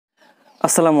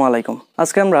আসসালামু আলাইকুম।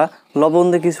 আজকে আমরা লবণ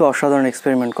দিয়ে কিছু অসাধারণ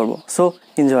এক্সপেরিমেন্ট করব। So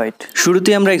enjoy it.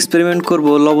 শুরুতেই আমরা এক্সপেরিমেন্ট করব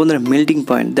লবণের মেল্টিং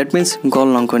পয়েন্ট, দ্যাট মিন্স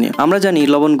গলনাঙ্ক নিয়ে। আমরা জানি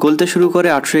লবণ গলতে শুরু করে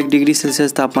 801 ডিগ্রি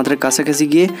সেলসিয়াস তাপমাত্রার কাছাকাছি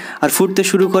গিয়ে, আর ফুটতে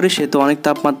শুরু করে সে তো অনেক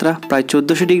তাপমাত্রা, প্রায়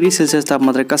 1400 ডিগ্রি সেলসিয়াস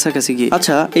তাপমাত্রার কাছাকাছি গিয়ে।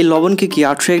 আচ্ছা, এই লবণকে কি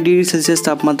 801 ডিগ্রি সেলসিয়াস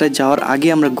তাপমাত্রায় যাওয়ার আগে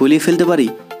আমরা গলিয়ে ফেলতে পারি?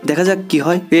 দেখা যাক কি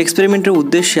হয়। এই এক্সপেরিমেন্টের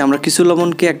উদ্দেশ্যে আমরা কিছু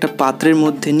লবণকে একটা পাত্রের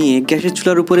মধ্যে নিয়ে গ্যাসের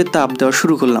চুলার উপরে তাপ দেওয়া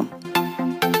শুরু করলাম।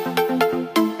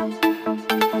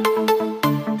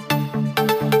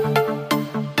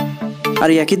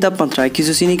 আর একই তাপমাত্রায়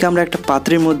কিছু চিনিকে আমরা একটা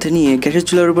পাত্রের মধ্যে নিয়ে গ্যাসের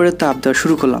চুলার উপরে তাপ দেওয়া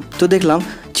শুরু করলাম। তো দেখলাম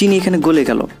চিনি এখানে গলে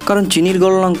গেল, কারণ চিনির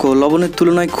গলনাঙ্ক লবণের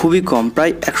তুলনায় খুবই কম,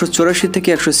 প্রায় 184 থেকে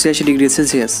 186 ডিগ্রি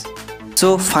সেলসিয়াস। সো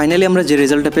ফাইনালি আমরা যে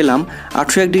রেজাল্টটা পেলাম,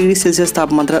 801 ডিগ্রি সেলসিয়াস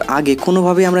তাপমাত্রার আগে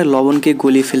কোনোভাবেই আমরা লবণকে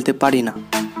গলিয়ে ফেলতে পারি না।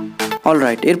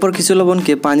 অলরাইট, এরপর কিছু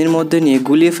লবণকে পানির মধ্যে নিয়ে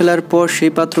গুলিয়ে ফেলার পর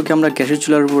সেই পাত্রকে আমরা গ্যাসের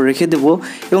চুলার উপর রেখে দেবো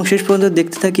এবং শেষ পর্যন্ত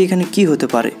দেখতে থাকি এখানে কি হতে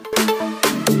পারে।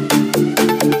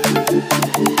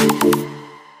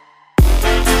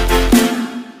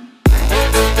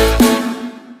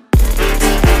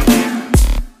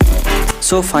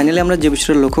 সো ফাইনালি আমরা যে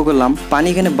বিষয়টা লক্ষ্য করলাম, পানি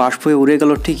এখানে বাষ্প হয়ে উড়ে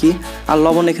গেল ঠিকই, আর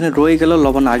লবণ এখানে রয়ে গেল,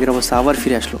 লবণ আগের অবস্থা আবার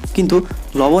ফিরে আসলো, কিন্তু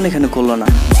লবণ এখানে গলল না।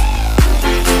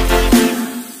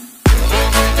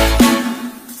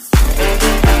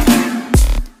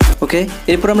 ওকে,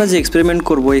 এরপর আমরা যে এক্সপেরিমেন্ট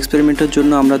করব, এক্সপেরিমেন্টের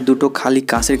জন্য আমরা দুটো খালি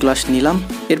কাঁচের গ্লাস নিলাম,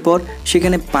 এরপর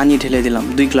সেখানে পানি ঢেলে দিলাম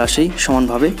 2 গ্লাসেই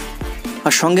সমানভাবে।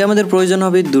 আর সঙ্গে আমাদের প্রয়োজন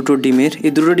হবে দুটো ডিমের।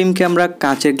 এই দুটো ডিমকে আমরা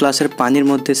কাঁচের গ্লাসের পানির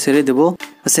মধ্যে ছেড়ে দেবো।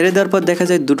 ছেড়ে দেওয়ার পর দেখা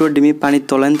যায় দুটো ডিমই পানির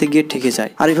তলানিতে গিয়ে ঠেকে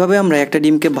যায়। আর এভাবে আমরা একটা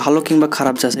ডিমকে ভালো কিংবা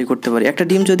খারাপ যাচাই করতে পারি। একটা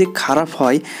ডিম যদি খারাপ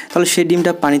হয় তাহলে সেই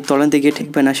ডিমটা পানির তলানিতে গিয়ে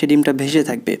ঠেকবে না, সেই ডিমটা ভেসে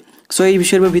থাকবে। সো এই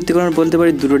বিষয়ের উপর ভিত্তি করে আমরা বলতে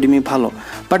পারি দুটো ডিমই ভালো।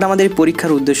 বাট আমাদের এই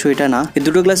পরীক্ষার উদ্দেশ্য এটা না। এই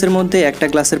দুটো গ্লাসের মধ্যে একটা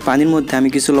গ্লাসের পানির মধ্যে আমি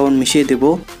কিছু লবণ মিশিয়ে দেবো।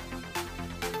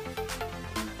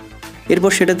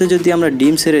 এরপর সেটাতে যদি আমরা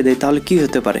ডিম ছেড়ে দিই তাহলে কি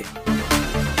হতে পারে?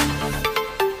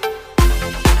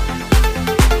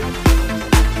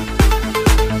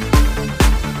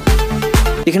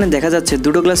 এখানে দেখা যাচ্ছে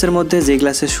দুটো গ্লাসের মধ্যে যে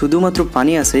গ্লাসে শুধুমাত্র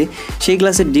পানি আছে সেই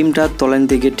গ্লাসের ডিমটা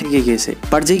তলানিতে গিয়ে ঠেকে গিয়েছে।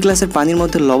 বাট যেই গ্লাসের পানির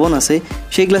মধ্যে লবণ আছে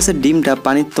সেই গ্লাসের ডিমটা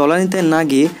পানির তলানিতে না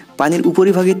গিয়ে পানির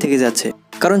উপরিভাগে থেকে যাচ্ছে।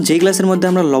 কারণ যেই গ্লাসের মধ্যে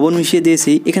আমরা লবণ মিশিয়ে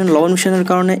দিয়েছি, এখানে লবণ মিশানোর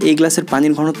কারণে এই গ্লাসের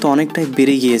পানির ঘনত্ব অনেকটাই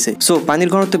বেড়ে গিয়েছে। সো পানির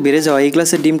ঘনত্ব বেড়ে যাওয়া এই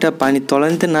গ্লাসের ডিমটা পানির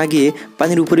তলানিতে না গিয়ে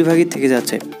পানির উপরিভাগে থেকে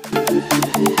যাচ্ছে।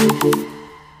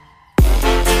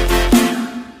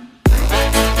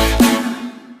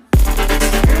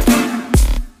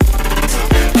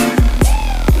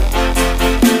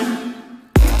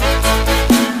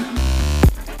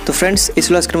 তো ফ্রেন্ডস, এই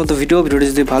ছিল আজকের মতো ভিডিওটি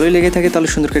যদি ভালোই লেগে থাকে তাহলে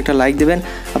সুন্দর করে একটা লাইক দেবেন,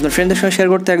 আপনার ফ্রেন্ডদের সঙ্গে শেয়ার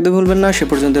করতে একদম ভুলবেন না। সে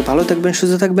পর্যন্ত ভালো থাকবেন,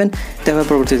 সুস্থ থাকবেন, দেখা হবে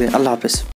পরবর্তীতে। আল্লাহ হাফেজ।